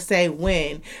able to say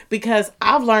when. Because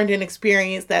I've learned in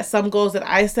experience that some goals that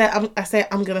I set, I say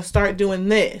I'm going to start doing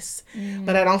this,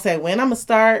 but I don't say when I'm going to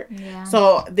start.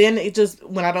 So then it just,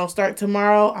 when I don't start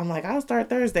tomorrow, I'm like, I'll start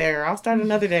Thursday, or I'll start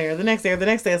another day, or the next day, or the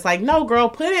next day. It's like, no, girl,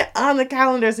 put it on the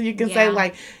calendar so you can say,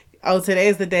 like, oh, today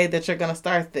is the day that you're going to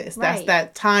start this. That's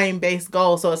that time-based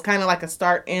goal. So it's kind of like a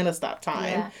start and a stop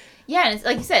time. Yeah, and it's,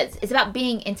 like you said, it's about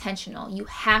being intentional. You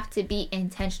have to be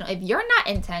intentional. If you're not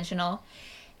intentional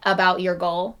about your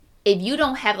goal, if you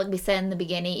don't have, like we said in the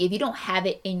beginning, if you don't have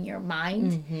it in your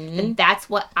mind, that that's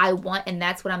what I want and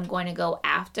that's what I'm going to go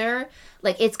after,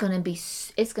 like it's going to be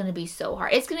so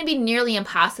hard. It's going to be nearly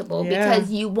impossible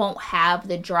because you won't have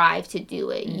the drive to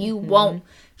do it. You won't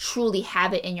truly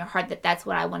have it in your heart that that's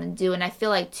what I want to do. And I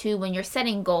feel like too, when you're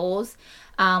setting goals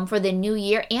for the new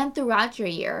year and throughout your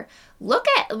year, look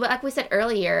at, like we said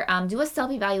earlier, do a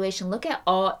self-evaluation. Look at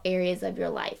all areas of your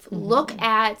life. Look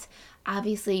at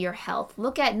obviously your health.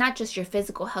 Look at not just your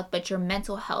physical health, but your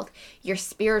mental health, your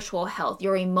spiritual health,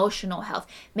 your emotional health.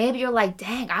 Maybe you're like,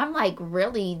 dang, I'm like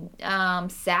really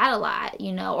sad a lot,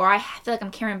 you know, or I feel like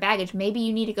I'm carrying baggage. Maybe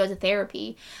you need to go to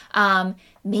therapy.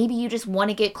 Maybe you just want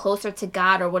to get closer to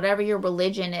God or whatever your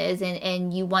religion is,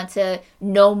 and you want to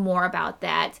know more about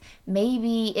that.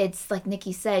 Maybe it's like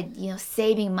Nikki said, you know,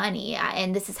 saving money,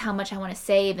 and this is how much I want to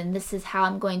save, and this is how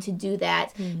I'm going to do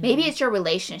that. Mm-hmm. Maybe it's your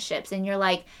relationships, and you're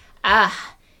like,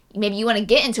 maybe you want to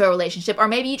get into a relationship, or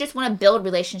maybe you just want to build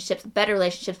relationships, better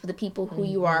relationships with the people who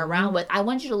you are around with. I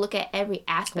want you to look at every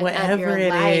aspect of your life. Whatever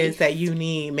it is that you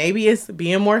need. Maybe it's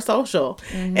being more social.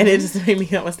 Mm-hmm. And it just made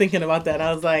me, I was thinking about that.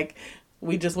 I was like,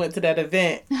 we just went to that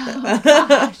event.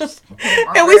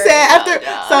 And we said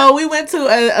so we went to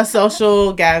a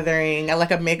social gathering,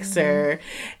 like a mixer.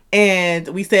 Mm-hmm. And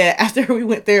we said after we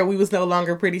went there, we was no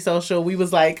longer pretty social. We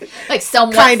was like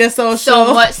somewhat kind of social,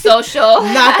 somewhat social,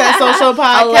 not that social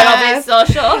podcast, a little bit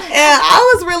social. And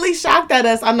I was really shocked at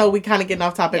us. I know we kind of getting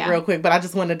off topic real quick, but I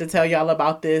just wanted to tell y'all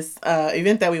about this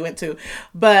event that we went to.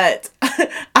 But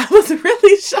I was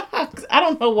really shocked. I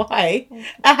don't know why,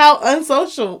 at how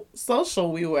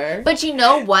social we were. But you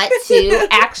know what? Too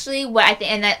actually, what I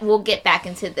think, and that we'll get back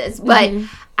into this, but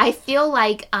I feel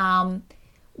like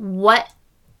what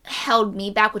held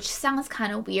me back, which sounds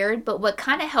kind of weird, but what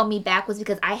kind of held me back was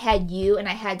because I had you and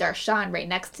I had Darshan right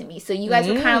next to me. So you guys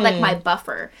were kind of like my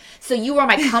buffer. So you were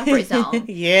my comfort zone.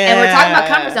 Yeah. And we're talking about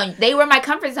comfort zone. They were my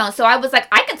comfort zone. So I was like,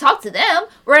 I can talk to them.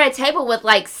 We're at a table with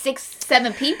like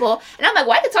 6-7 people. And I'm like,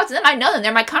 well, I can talk to them. I know them.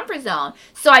 They're my comfort zone.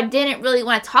 So I didn't really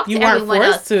want to talk to everyone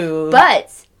else. To.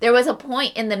 But there was a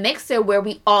point in the mixer where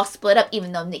we all split up,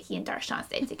 even though Nikki and Darshan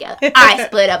stayed together. I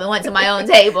split up and went to my own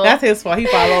table. That's his fault. He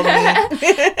followed me.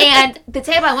 And the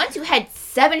table I went to had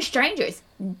 7 strangers.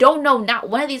 Don't know not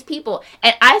one of these people.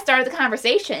 And I started the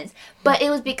conversations. But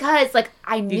it was because, like,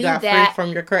 I knew you got that. Free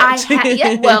from your crutch.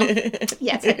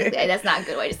 Yeah, technically, that's not a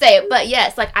good way to say it. But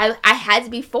yes, like, I had to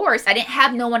be forced. I didn't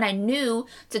have no one I knew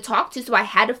to talk to, so I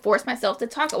had to force myself to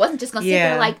talk. I wasn't just going to sit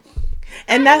there like...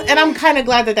 And I'm kind of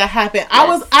glad that happened.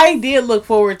 Yes. I did look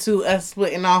forward to us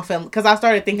splitting off, and because I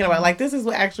started thinking about like this is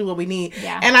what we need.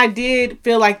 Yeah. And I did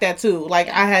feel like that too. Like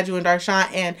I had you and Darshan,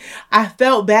 and I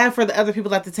felt bad for the other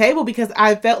people at the table because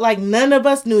I felt like none of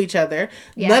us knew each other.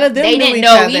 Yeah. None of them knew each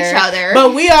other.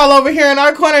 But we all over here in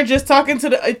our corner just talking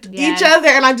to each other,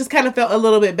 and I just kind of felt a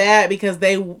little bit bad because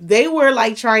they were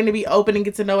like trying to be open and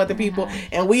get to know other people,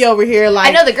 and we over here like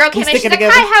I know the girl came in, she's like,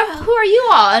 "Hi, who are you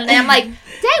all?" And I'm like,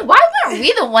 dang, why weren't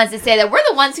we the ones that say that? We're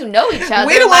the ones who know each other.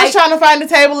 We're the ones trying to find a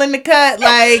table in the cut.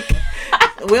 Like,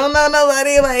 we don't know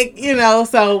nobody. Like, you know,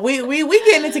 so we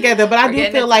getting it together. But I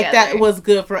do feel like that was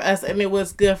good for us. And it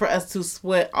was good for us to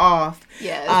split off.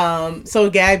 Yes. So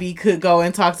Gabby could go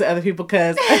and talk to other people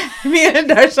because me and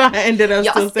Darshan ended up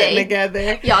still sitting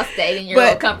together. Y'all stayed in your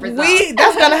little comfort zone.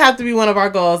 That's going to have to be one of our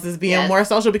goals is being more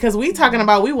social because we talking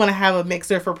about we want to have a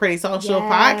mixer for Pretty Social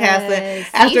podcast. And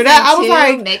after that, I was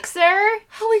like, mixer?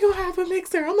 How we going to have a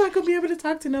mixer? I'm not going to be able to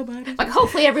talk to nobody. Like,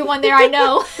 hopefully everyone there I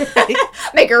know.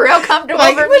 Make it real comfortable for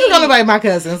me. We're just going to invite my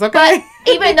cousins, okay?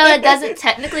 But even though it doesn't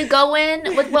technically go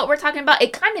in with what we're talking about,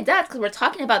 it kind of does because we're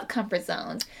talking about the comfort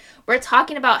zones. We're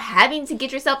talking about having to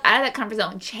get yourself out of that comfort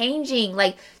zone, changing,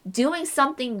 like doing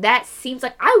something that seems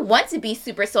like I want to be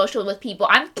super social with people.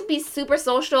 I can be super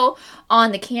social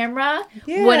on the camera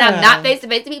when I'm not face to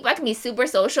face with people. I can be super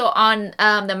social on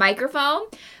the microphone.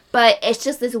 But it's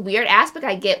just this weird aspect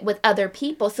I get with other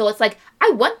people. So it's like,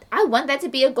 I want that to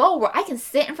be a goal where I can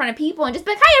sit in front of people and just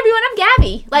be like, hi, everyone, I'm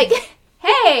Gabby. Like,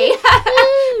 hey.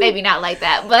 Maybe not like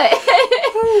that,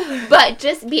 but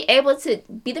just be able to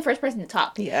be the first person to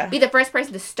talk. Yeah. Be the first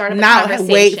person to start a Not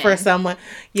conversation. wait for someone.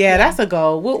 Yeah, that's a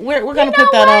goal. We're going to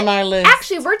put that on our list.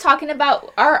 Actually, we're talking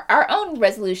about our own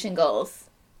resolution goals.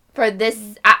 For this,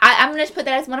 I'm going to put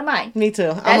that as one of mine. Me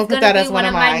too. I'm going to put that as one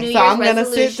of mine. So I'm going to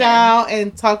sit down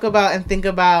and talk about and think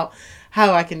about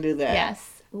how I can do that.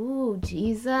 Yes. Ooh,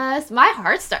 Jesus. My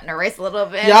heart's starting to race a little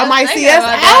bit. Y'all might see us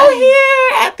out here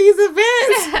at these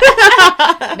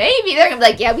events. Maybe. They're going to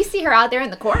be like, yeah, we see her out there in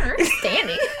the corner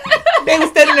standing. They were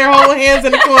standing there holding hands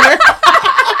in the corner.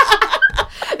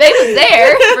 They was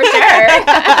there for sure.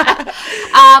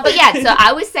 But yeah, so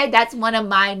I would say that's one of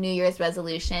my New Year's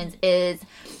resolutions is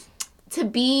to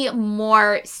be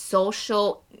more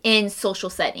social in social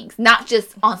settings, not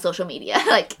just on social media.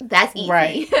 Like that's easy.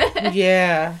 Right.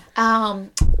 Yeah.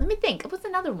 Let me think. What's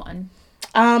another one?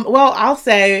 Well, I'll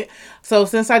say, so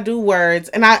since I do words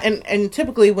and and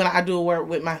typically when I do a word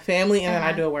with my family and then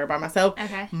I do a word by myself,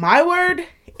 my word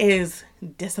is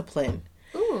discipline.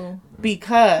 Ooh.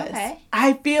 Because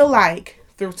I feel like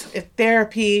through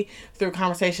therapy, through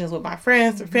conversations with my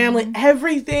friends, through family,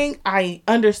 everything. I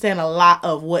understand a lot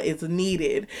of what is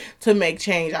needed to make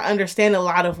change. I understand a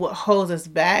lot of what holds us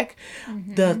back.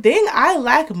 The thing I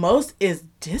lack most is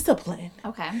discipline.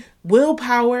 Okay.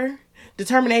 Willpower,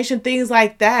 determination, things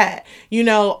like that. You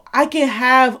know, I can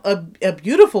have a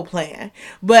beautiful plan,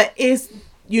 but it's,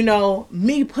 you know,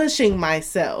 me pushing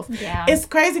myself. Yeah. It's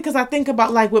crazy because I think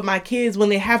about, like, with my kids, when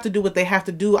they have to do what they have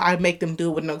to do, I make them do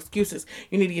it with no excuses.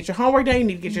 You need to get your homework done. You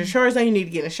need to get your chores done. You need to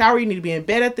get in the shower. You need to be in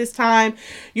bed at this time.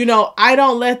 You know, I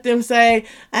don't let them say,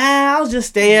 I'll just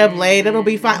stay up late. It'll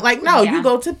be fine. Like, no, you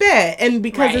go to bed. And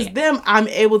because it's them, I'm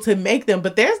able to make them.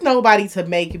 But there's nobody to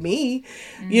make me,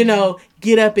 you know,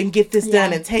 get up and get this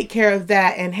done and take care of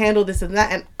that and handle this and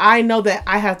that. And I know that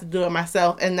I have to do it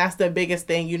myself. And that's the biggest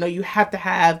thing. You know, you have to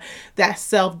have that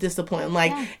self-discipline.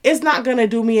 Like, it's not going to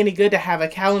do me any good to have a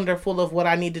calendar full of what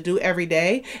I need to do every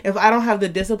day if I don't have the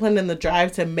discipline and the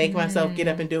drive to make myself get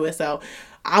up and do it. So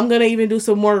I'm going to even do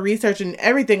some more research and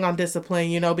everything on discipline,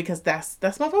 you know, because that's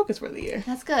my focus for the year.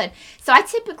 That's good. So I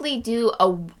typically do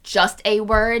just a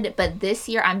word, but this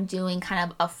year I'm doing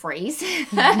kind of a phrase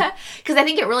because I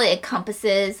think it really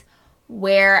encompasses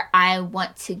where I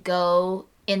want to go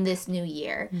in this new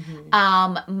year.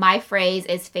 My phrase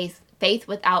is faith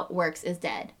without works is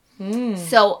dead.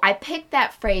 So I picked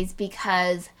that phrase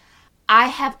because I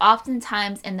have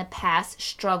oftentimes in the past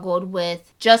struggled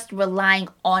with just relying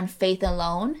on faith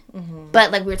alone.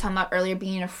 But like we were talking about earlier,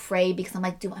 being afraid because I'm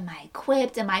like, am I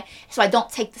equipped? So I don't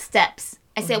take the steps.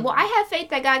 I said, well, I have faith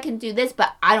that God can do this,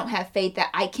 but I don't have faith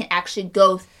that I can actually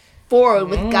go forward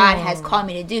with God has called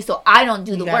me to do. So I don't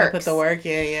do the work. Put the work,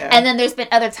 yeah. And then there's been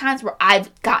other times where I've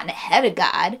gotten ahead of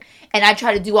God and I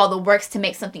try to do all the works to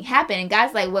make something happen. And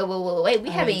God's like, wait, we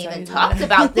haven't even talked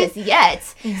about this yet.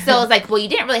 So it's like, well, you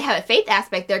didn't really have a faith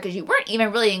aspect there because you weren't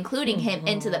even really including him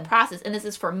into the process. And this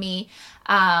is for me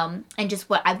and just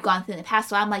what I've gone through in the past.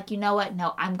 So I'm like, you know what?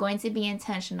 No, I'm going to be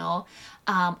intentional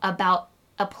about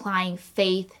applying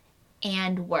faith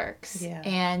and works.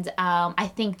 And I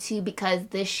think too, because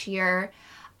this year,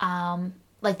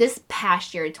 like this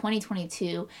past year,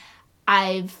 2022,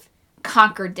 I've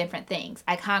conquered different things.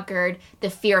 I conquered the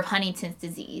fear of Huntington's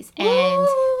disease. And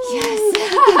yes,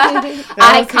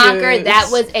 I conquered huge. That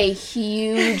was a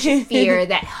huge fear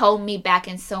that held me back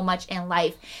in so much in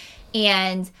life.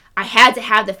 And I had to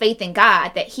have the faith in God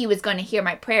that he was going to hear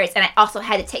my prayers. And I also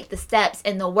had to take the steps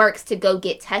and the works to go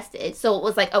get tested. So it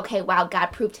was like, okay, wow, God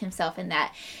proved himself in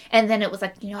that. And then it was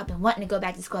like, I've been wanting to go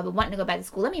back to school.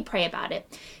 Let me pray about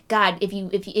it. God, if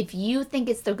you think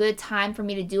it's the good time for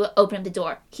me to do it, open up the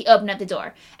door. He opened up the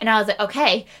door. And I was like,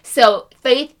 okay, so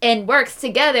faith and works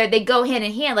together, they go hand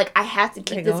in hand. Like, I have to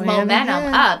keep this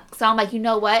momentum up. So I'm like, you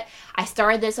know what? I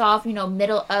started this off,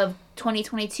 middle of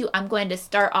 2022. I'm going to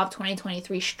start off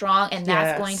 2023 strong, and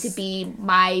that's going to be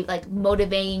my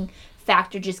motivating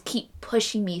factor. Just keep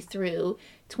pushing me through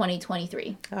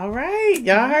 2023. All right,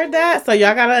 y'all heard that, so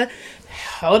y'all gotta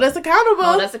hold us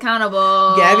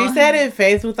accountable. Gabby said it,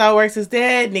 faith without works is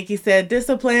dead. Nikki said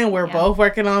discipline. We're both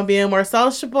working on being more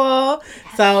sociable.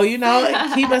 So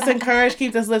keep us encouraged,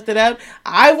 keep us lifted up.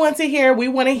 We want to hear,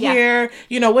 what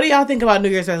do y'all think about New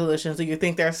Year's resolutions? Do you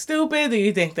think they're stupid? Do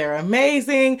you think they're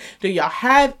amazing? Do y'all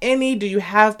have any? Do you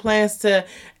have plans to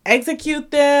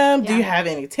execute them? Do you have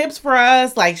any tips for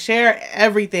us? Share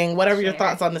everything, whatever your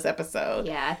thoughts on this episode.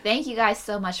 Thank you guys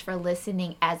so much for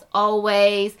listening. As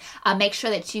always, make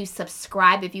sure that you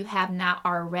subscribe if you have not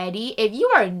already. If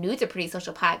you are new to Pretty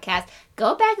Social Podcast,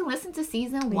 go back and listen to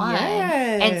season 1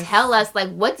 and tell us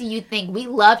what do you think. We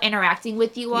love interacting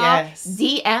with you all.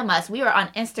 DM us. We are on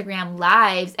Instagram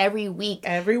lives every week,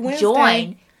 every Wednesday.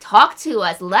 Join. Talk to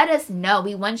us. Let us know.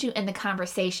 We want you in the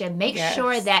conversation. Make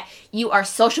sure that you are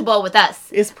sociable with us.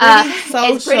 It's pretty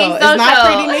social. It's not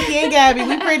pretty Nikki and Gabby.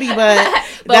 We pretty, but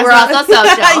we're also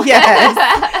social.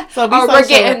 Yes. So we're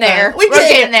getting there. We're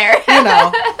getting there.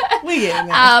 We getting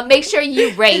there. Make sure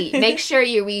you rate. Make sure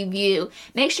you review.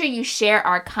 Make sure you share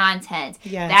our content.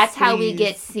 That's how we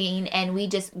get seen, and we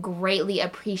just greatly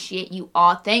appreciate you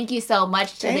all. Thank you so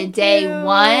much to the day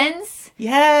ones who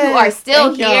are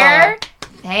still here.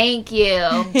 Thank you.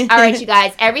 All right, you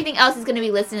guys. Everything else is going to be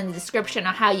listed in the description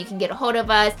on how you can get a hold of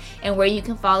us and where you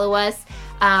can follow us.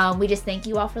 We just thank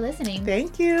you all for listening.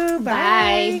 Thank you.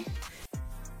 Bye.